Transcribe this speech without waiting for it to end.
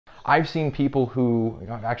I've seen people who,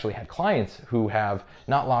 I've actually had clients who have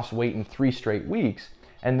not lost weight in 3 straight weeks,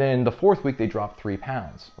 and then the 4th week they drop 3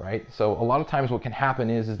 pounds, right? So a lot of times what can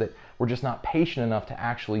happen is that we're just not patient enough to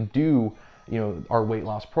actually do our weight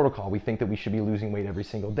loss protocol. We think that we should be losing weight every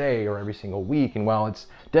single day or every single week. And while it's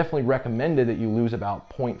definitely recommended that you lose about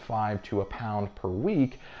 0.5 to a pound per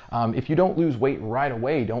week, if you don't lose weight right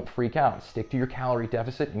away, don't freak out. Stick to your calorie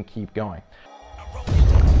deficit and keep going.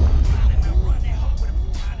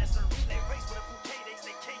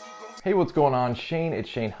 Hey, what's going on? Shane, it's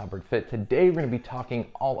Shane Hubbard Fit. Today we're going to be talking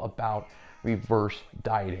all about reverse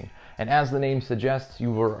dieting. And as the name suggests,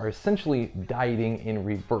 you are essentially dieting in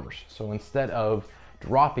reverse. So instead of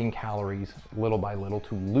dropping calories little by little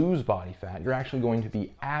to lose body fat, you're actually going to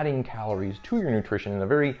be adding calories to your nutrition in a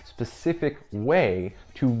very specific way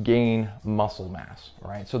to gain muscle mass,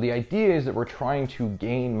 right? So the idea is that we're trying to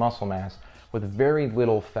gain muscle mass with very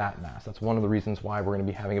little fat mass. That's one of the reasons why we're going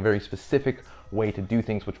to be having a very specific way to do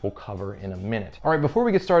things, which we'll cover in a minute. All right, before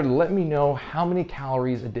we get started, let me know how many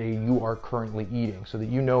calories a day you are currently eating so that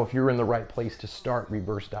you know if you're in the right place to start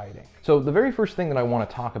reverse dieting. So the very first thing that I want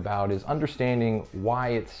to talk about is understanding why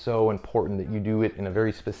it's so important that you do it in a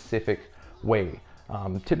very specific way.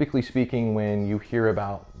 Typically speaking, when you hear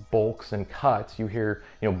about bulks and cuts, you hear,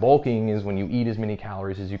 bulking is when you eat as many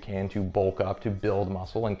calories as you can to bulk up, to build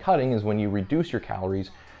muscle, and cutting is when you reduce your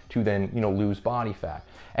calories to then, lose body fat.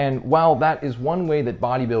 And while that is one way that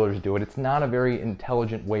bodybuilders do it, it's not a very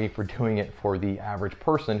intelligent way for doing it for the average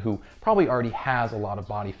person who probably already has a lot of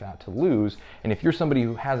body fat to lose. And if you're somebody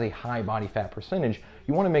who has a high body fat percentage,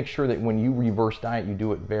 you want to make sure that when you reverse diet, you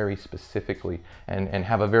do it very specifically and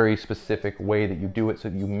have a very specific way that you do it so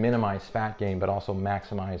that you minimize fat gain, but also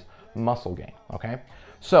maximize muscle gain, okay?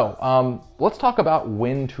 So let's talk about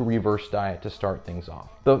when to reverse diet to start things off.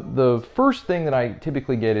 The first thing that I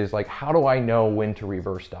typically get is like, how do I know when to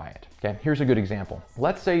reverse diet? Okay, here's a good example.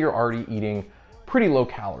 Let's say you're already eating pretty low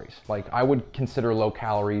calories. Like I would consider low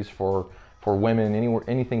calories for women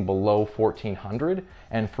anything below 1400,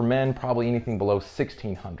 and for men probably anything below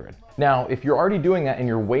 1600. Now, if you're already doing that and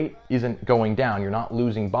your weight isn't going down, you're not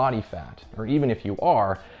losing body fat, or even if you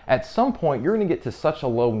are, at some point you're gonna get to such a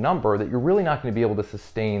low number that you're really not gonna be able to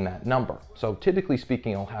sustain that number. So typically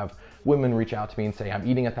speaking, I'll have women reach out to me and say, I'm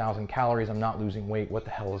eating 1,000 calories, I'm not losing weight, what the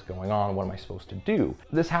hell is going on? What am I supposed to do?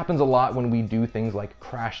 This happens a lot when we do things like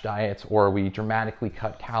crash diets, or we dramatically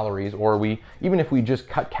cut calories, or even if we just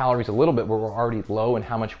cut calories a little bit where we're already low in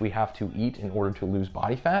how much we have to eat in order to lose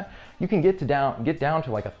body fat, you can get down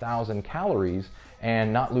to like 1,000 calories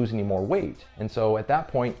and not lose any more weight. And so at that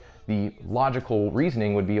point, the logical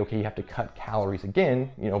reasoning would be, okay, you have to cut calories again,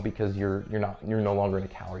 because you're no longer in a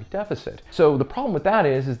calorie deficit. So the problem with that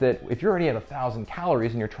is that if you're already at 1,000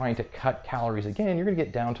 calories and you're trying to cut calories again, you're gonna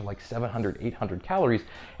get down to like 700, 800 calories,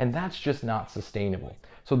 and that's just not sustainable.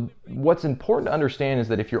 So what's important to understand is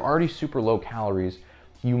that if you're already super low calories,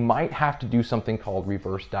 you might have to do something called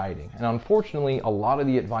reverse dieting. And unfortunately, a lot of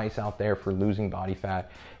the advice out there for losing body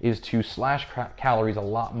fat is to slash calories a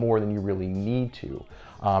lot more than you really need to.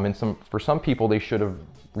 And for some people, they should have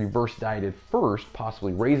reverse dieted first,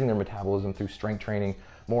 possibly raising their metabolism through strength training,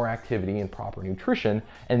 more activity, and proper nutrition,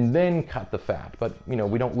 and then cut the fat. But we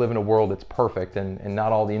don't live in a world that's perfect, and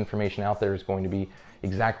not all the information out there is going to be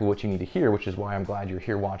exactly what you need to hear, which is why I'm glad you're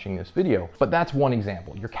here watching this video. But that's one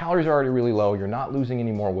example. Your calories are already really low, you're not losing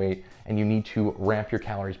any more weight, and you need to ramp your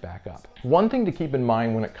calories back up. One thing to keep in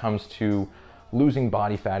mind when it comes to losing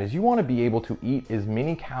body fat is you want to be able to eat as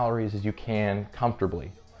many calories as you can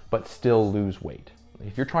comfortably, but still lose weight.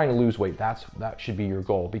 If you're trying to lose weight, that should be your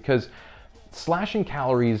goal, because slashing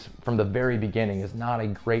calories from the very beginning is not a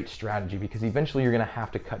great strategy, because eventually you're going to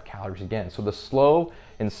have to cut calories again. So the slow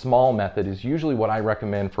and small method is usually what I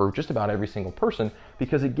recommend for just about every single person,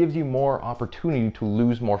 because it gives you more opportunity to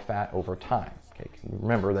lose more fat over time. Okay,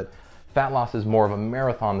 remember that fat loss is more of a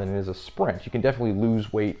marathon than it is a sprint. You can definitely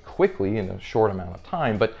lose weight quickly in a short amount of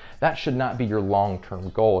time, but that should not be your long-term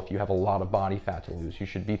goal. If you have a lot of body fat to lose, you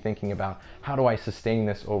should be thinking about, how do I sustain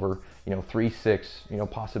this over 3, 6,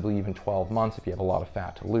 possibly even 12 months if you have a lot of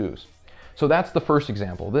fat to lose. So that's the first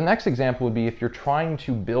example. The next example would be if you're trying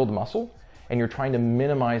to build muscle and you're trying to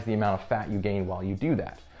minimize the amount of fat you gain while you do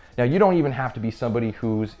that. Now, you don't even have to be somebody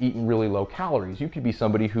who's eating really low calories. You could be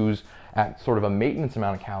somebody who's at sort of a maintenance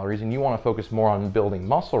amount of calories and you want to focus more on building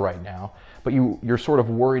muscle right now, but you're sort of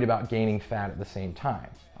worried about gaining fat at the same time.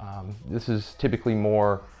 This is typically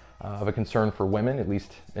more of a concern for women, at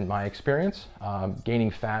least in my experience,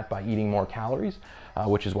 gaining fat by eating more calories,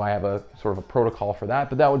 which is why I have a sort of a protocol for that.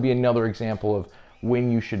 But that would be another example of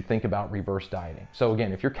when you should think about reverse dieting. So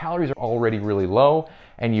again, if your calories are already really low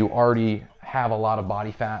and you already have a lot of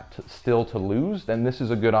body fat still to lose, then this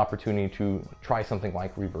is a good opportunity to try something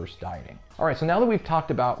like reverse dieting. All right, so now that we've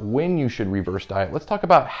talked about when you should reverse diet, let's talk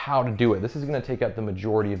about how to do it. This is gonna take up the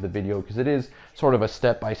majority of the video because it is sort of a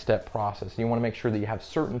step-by-step process. You wanna make sure that you have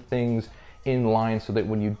certain things in line so that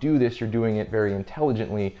when you do this, you're doing it very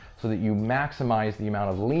intelligently so that you maximize the amount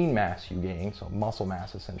of lean mass you gain, so muscle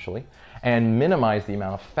mass essentially, and minimize the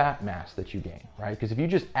amount of fat mass that you gain, right? Because if you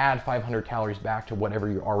just add 500 calories back to whatever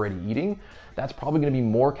you're already eating, that's probably gonna be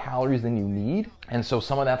more calories than you need. And so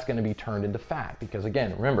some of that's gonna be turned into fat because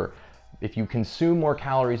again, remember, if you consume more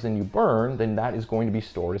calories than you burn, then that is going to be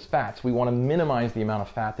stored as fat. So we wanna minimize the amount of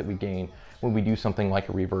fat that we gain when we do something like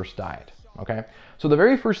a reverse diet. Okay, so the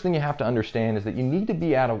very first thing you have to understand is that you need to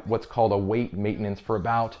be at what's called a weight maintenance for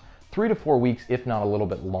about 3 to 4 weeks, if not a little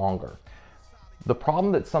bit longer. The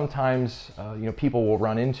problem that sometimes people will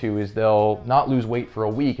run into is they'll not lose weight for a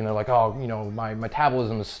week and they're like, oh, my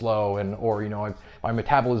metabolism is slow or my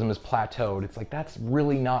metabolism is plateaued. It's like that's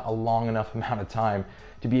really not a long enough amount of time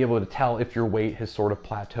to be able to tell if your weight has sort of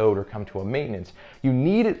plateaued or come to a maintenance. You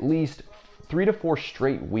need at least 3 to 4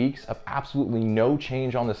 straight weeks of absolutely no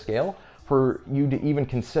change on the scale for you to even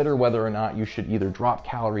consider whether or not you should either drop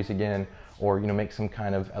calories again or make some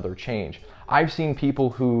kind of other change. I've seen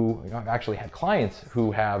people who, I've actually had clients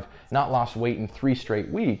who have not lost weight in 3 straight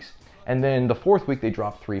weeks, and then the 4th week they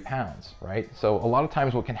drop 3 pounds, right? So a lot of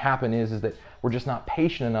times what can happen is that we're just not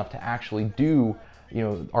patient enough to actually do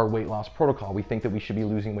our weight loss protocol. We think that we should be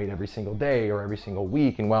losing weight every single day or every single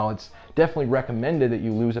week. And while it's definitely recommended that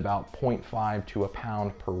you lose about 0.5 to a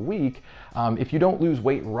pound per week, if you don't lose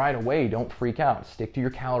weight right away, don't freak out. Stick to your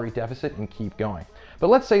calorie deficit and keep going. But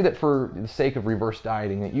let's say that for the sake of reverse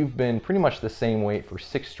dieting, that you've been pretty much the same weight for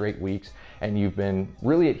 6 straight weeks and you've been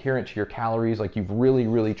really adherent to your calories, like you've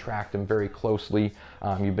really tracked them very closely.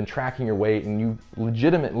 You've been tracking your weight and you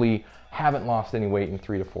legitimately haven't lost any weight in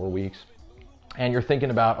 3 to 4 weeks. And you're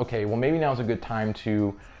thinking about, okay, well maybe now's a good time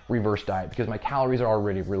to reverse diet because my calories are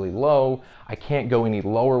already really low. I can't go any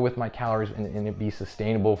lower with my calories and it be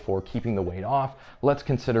sustainable for keeping the weight off. Let's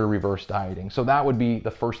consider reverse dieting. So that would be the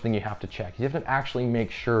first thing you have to check. You have to actually make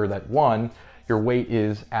sure that 1, your weight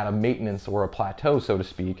is at a maintenance or a plateau, so to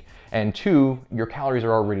speak, and 2, your calories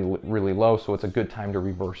are already really low, so it's a good time to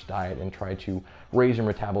reverse diet and try to raise your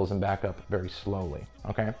metabolism back up very slowly,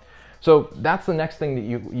 okay? So that's the next thing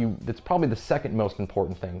that that's probably the second most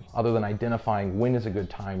important thing, other than identifying when is a good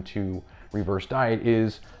time to reverse diet,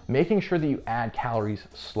 is making sure that you add calories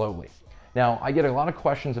slowly. Now, I get a lot of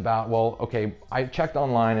questions about, well, okay, I checked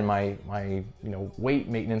online and my weight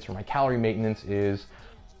maintenance or my calorie maintenance is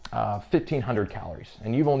 1,500 calories,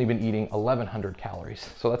 and you've only been eating 1,100 calories.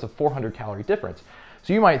 So that's a 400 calorie difference.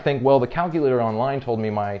 So you might think, well, the calculator online told me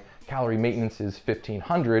my calorie maintenance is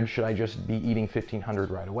 1,500. Should I just be eating 1,500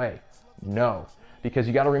 right away? No, because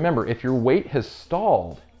you got to remember, if your weight has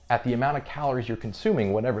stalled at the amount of calories you're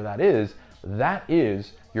consuming, whatever that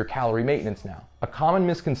is your calorie maintenance now. A common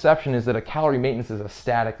misconception is that a calorie maintenance is a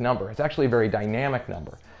static number. It's actually a very dynamic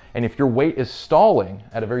number. And if your weight is stalling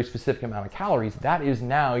at a very specific amount of calories, that is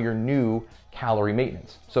now your new calorie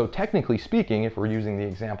maintenance. So technically speaking, if we're using the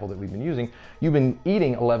example that we've been using, you've been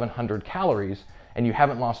eating 1,100 calories and you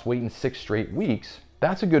haven't lost weight in 6 straight weeks.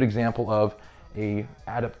 That's a good example of a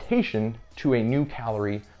adaptation to a new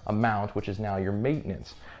calorie amount, which is now your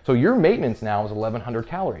maintenance. So your maintenance now is 1,100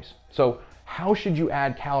 calories. So how should you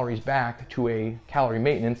add calories back to a calorie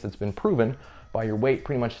maintenance that's been proven by your weight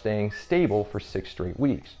pretty much staying stable for 6 straight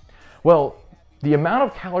weeks? Well, the amount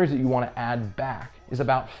of calories that you want to add back is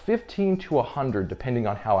about 15 to 100 depending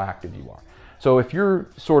on how active you are. So if you're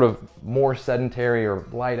sort of more sedentary or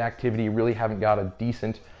light activity, you really haven't got a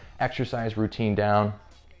decent exercise routine down,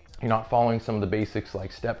 you're not following some of the basics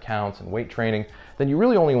like step counts and weight training, then you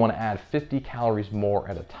really only want to add 50 calories more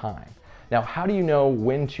at a time. Now, how do you know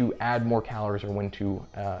when to add more calories or when to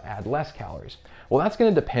add less calories? Well, that's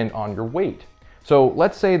going to depend on your weight. So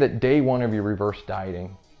let's say that day 1 of your reverse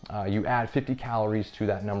dieting, you add 50 calories to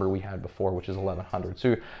that number we had before, which is 1,100.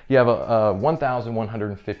 So you have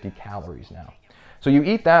 1,150 calories now. So you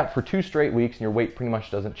eat that for 2 straight weeks and your weight pretty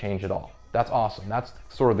much doesn't change at all. That's awesome. That's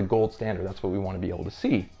sort of the gold standard. That's what we want to be able to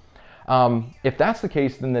see. If that's the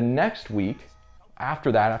case, then the next week,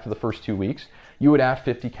 after that, after the first 2 weeks, you would add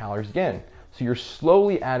 50 calories again. So you're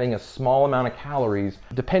slowly adding a small amount of calories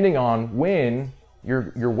depending on when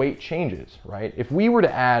your weight changes, right? If we were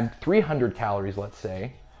to add 300 calories, let's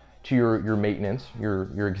say, to your maintenance,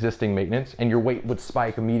 your existing maintenance, and your weight would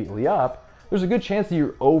spike immediately up, there's a good chance that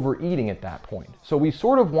you're overeating at that point. So we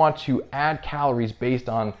sort of want to add calories based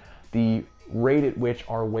on the rate at which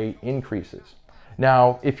our weight increases.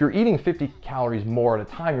 Now, if you're eating 50 calories more at a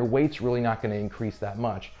time, your weight's really not going to increase that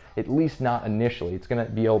much, at least not initially. It's going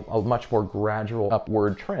to be a much more gradual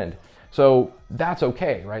upward trend. So that's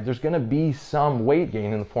okay, right? There's going to be some weight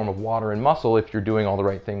gain in the form of water and muscle if you're doing all the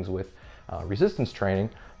right things with resistance training.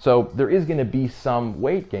 So there is going to be some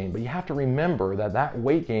weight gain, but you have to remember that that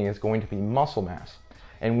weight gain is going to be muscle mass.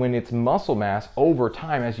 And when it's muscle mass, over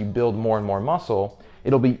time, as you build more and more muscle,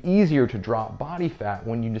 it'll be easier to drop body fat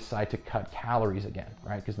when you decide to cut calories again,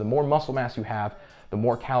 right? Because the more muscle mass you have, the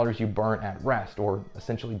more calories you burn at rest, or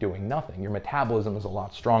essentially doing nothing. Your metabolism is a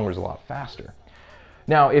lot stronger, is a lot faster.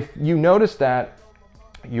 Now, if you notice that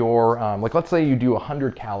you're, like let's say you do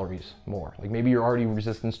 100 calories more, like maybe you're already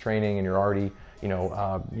resistance training and you're already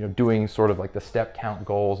doing sort of like the step count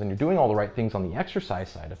goals and you're doing all the right things on the exercise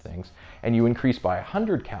side of things, and you increase by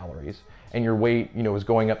 100 calories and your weight, is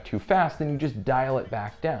going up too fast, then you just dial it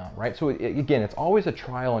back down, right? So again, it's always a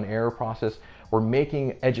trial and error process. We're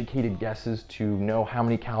making educated guesses to know how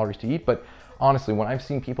many calories to eat, but honestly, when I've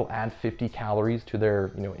seen people add 50 calories to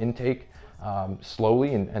their intake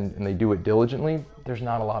slowly and they do it diligently, there's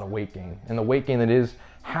not a lot of weight gain. And the weight gain that is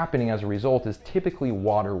happening as a result is typically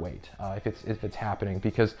water weight, if it's happening,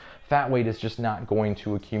 because fat weight is just not going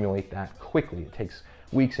to accumulate that quickly. It takes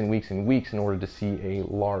weeks and weeks and weeks in order to see a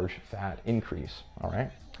large fat increase, all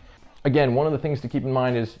right? Again, one of the things to keep in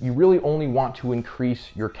mind is you really only want to increase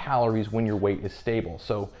your calories when your weight is stable.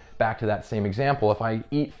 So back to that same example, if I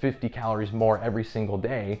eat 50 calories more every single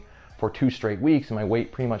day for 2 straight weeks and my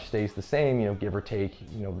weight pretty much stays the same, give or take,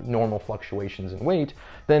 normal fluctuations in weight,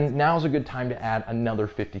 then now's a good time to add another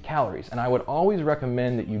 50 calories. And I would always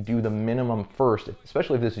recommend that you do the minimum first,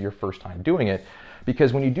 especially if this is your first time doing it,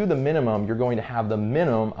 because when you do the minimum, you're going to have the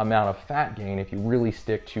minimum amount of fat gain if you really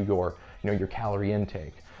stick to your, your calorie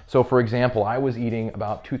intake. So for example, I was eating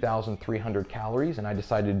about 2,300 calories and I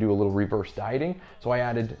decided to do a little reverse dieting. So I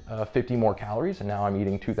added 50 more calories and now I'm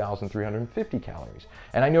eating 2,350 calories.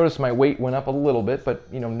 And I noticed my weight went up a little bit,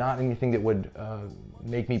 but not anything that would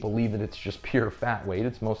make me believe that it's just pure fat weight.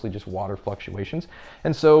 It's mostly just water fluctuations.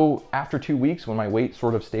 And so after 2 weeks, when my weight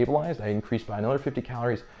sort of stabilized, I increased by another 50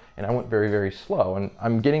 calories and I went very, very slow. And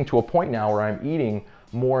I'm getting to a point now where I'm eating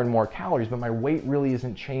more and more calories, but my weight really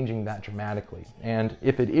isn't changing that dramatically. And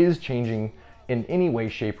if it is changing in any way,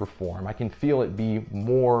 shape, or form, I can feel it be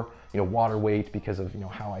more, water weight because of,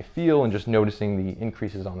 how I feel and just noticing the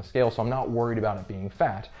increases on the scale. So I'm not worried about it being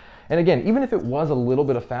fat. And again, even if it was a little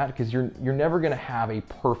bit of fat, because you're never going to have a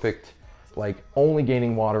perfect, like only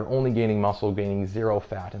gaining water, only gaining muscle, gaining 0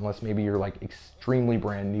 fat, unless maybe you're like extremely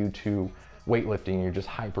brand new to weightlifting and you're just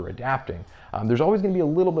hyper adapting. There's always going to be a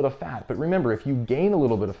little bit of fat, but remember, if you gain a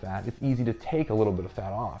little bit of fat, it's easy to take a little bit of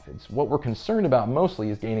fat off. It's what we're concerned about mostly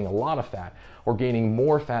is gaining a lot of fat or gaining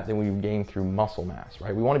more fat than we gain through muscle mass,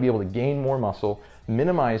 right? We want to be able to gain more muscle,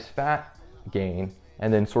 minimize fat gain,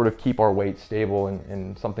 and then sort of keep our weight stable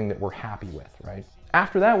and something that we're happy with, right?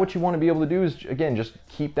 After that, what you want to be able to do is, again, just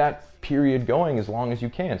keep that period going as long as you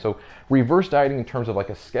can. So reverse dieting in terms of like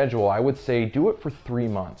a schedule, I would say do it for 3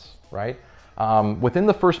 months, right? Within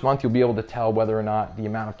the first month, you'll be able to tell whether or not the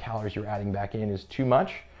amount of calories you're adding back in is too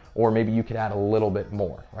much, or maybe you could add a little bit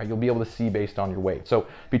more, right? You'll be able to see based on your weight. So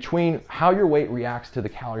between how your weight reacts to the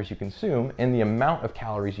calories you consume and the amount of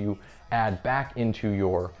calories you add back into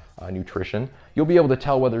your nutrition, you'll be able to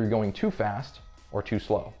tell whether you're going too fast or too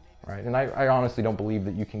slow, right? And I honestly don't believe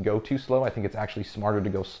that you can go too slow. I think it's actually smarter to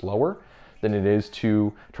go slower than it is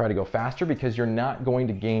to try to go faster, because you're not going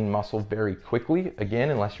to gain muscle very quickly, again,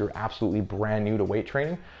 unless you're absolutely brand new to weight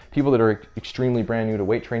training. People that are extremely brand new to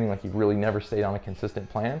weight training, like you've really never stayed on a consistent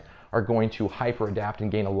plan, are going to hyper adapt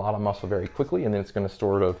and gain a lot of muscle very quickly, and then it's going to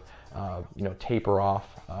sort of taper off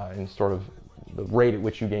and sort of the rate at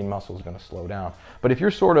which you gain muscle is going to slow down. But if you're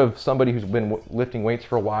sort of somebody who's been lifting weights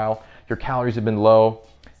for a while, your calories have been low,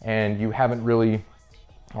 and you haven't really,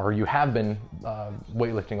 or you have been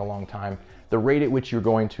weightlifting a long time, the rate at which you're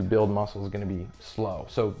going to build muscle is going to be slow.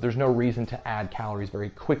 So there's no reason to add calories very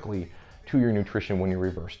quickly to your nutrition when you're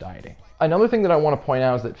reverse dieting. Another thing that I want to point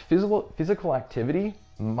out is that physical activity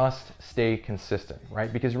must stay consistent,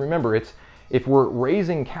 right? Because remember, if we're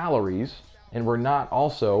raising calories and we're not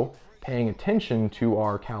also paying attention to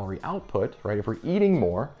our calorie output, right? If we're eating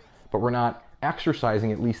more, but we're not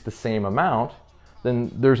exercising at least the same amount,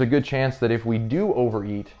 then there's a good chance that if we do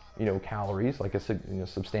overeat, calories, like a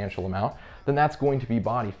substantial amount, then that's going to be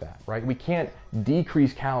body fat, right? We can't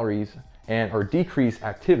decrease calories or decrease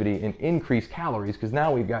activity and increase calories, because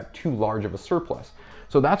now we've got too large of a surplus.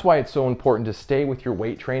 So that's why it's so important to stay with your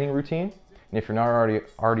weight training routine, And if you're not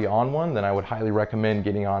already on one, then I would highly recommend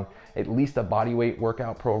getting on at least a body weight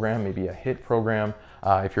workout program, maybe a HIIT program.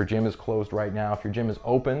 If your gym is closed right now, if your gym is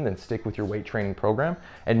open, then stick with your weight training program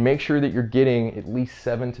and make sure that you're getting at least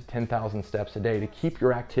 7,000 to 10,000 steps a day to keep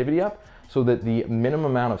your activity up, so that the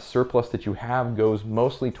minimum amount of surplus that you have goes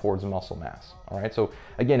mostly towards muscle mass. All right, so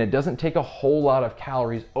again, it doesn't take a whole lot of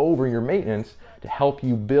calories over your maintenance to help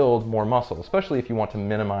you build more muscle, especially if you want to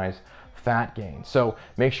minimize fat gain. So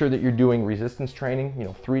make sure that you're doing resistance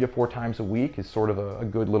training, 3 to 4 times a week is sort of a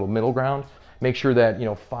good little middle ground. Make sure that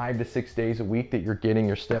 5 to 6 days a week that you're getting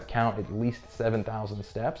your step count at least 7,000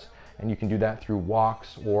 steps. And you can do that through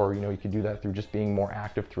walks, or you can do that through just being more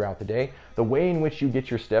active throughout the day. The way in which you get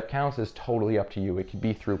your step counts is totally up to you. It could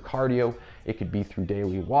be through cardio, it could be through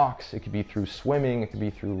daily walks, it could be through swimming, it could be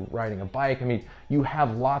through riding a bike. I mean, you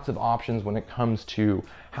have lots of options when it comes to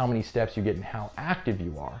how many steps you get and how active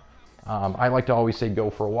you are. I like to always say go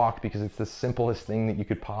for a walk because it's the simplest thing that you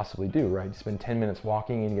could possibly do, right? You spend 10 minutes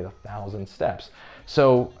walking and you get 1,000 steps.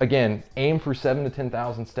 So again, aim for 7,000 to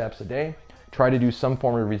 10,000 steps a day. Try to do some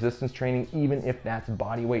form of resistance training, even if that's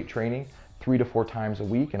body weight training, 3 to 4 times a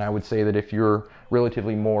week. And I would say that if you're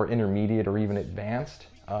relatively more intermediate or even advanced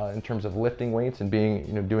in terms of lifting weights and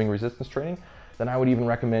being, doing resistance training, then I would even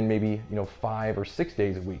recommend maybe, 5 or 6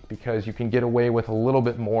 days a week, because you can get away with a little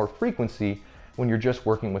bit more frequency when you're just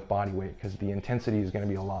working with body weight, because the intensity is going to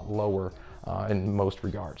be a lot lower in most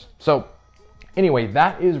regards. So anyway,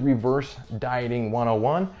 that is Reverse Dieting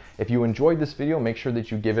 101. If you enjoyed this video, make sure that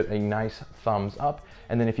you give it a nice thumbs up.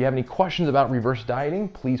 And then if you have any questions about reverse dieting,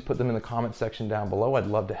 please put them in the comment section down below. I'd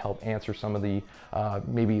love to help answer some of the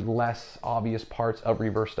maybe less obvious parts of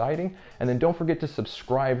reverse dieting. And then don't forget to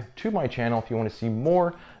subscribe to my channel if you want to see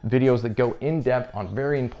more videos that go in depth on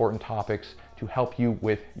very important topics to help you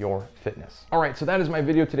with your fitness. All right, so that is my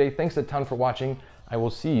video today. Thanks a ton for watching. I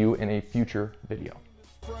will see you in a future video.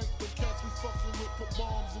 Frank, the cats we fucking with put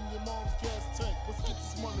bombs in your mom's gas tank. Let's get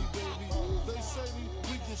this money, baby. They shady,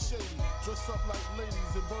 we get shady. Dress up like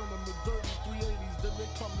ladies and burn them the dirty 380s. Then they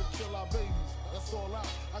come to kill our babies. That's all out.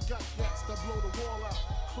 I got cats that blow the wall out,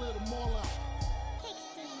 clear them all out.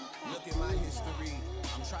 Look at my history.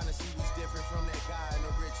 I'm trying to see who's different from that guy in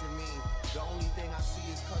the rich and me. The only thing I see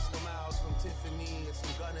is custom miles from Tiffany and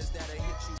some gunners that'll hit you.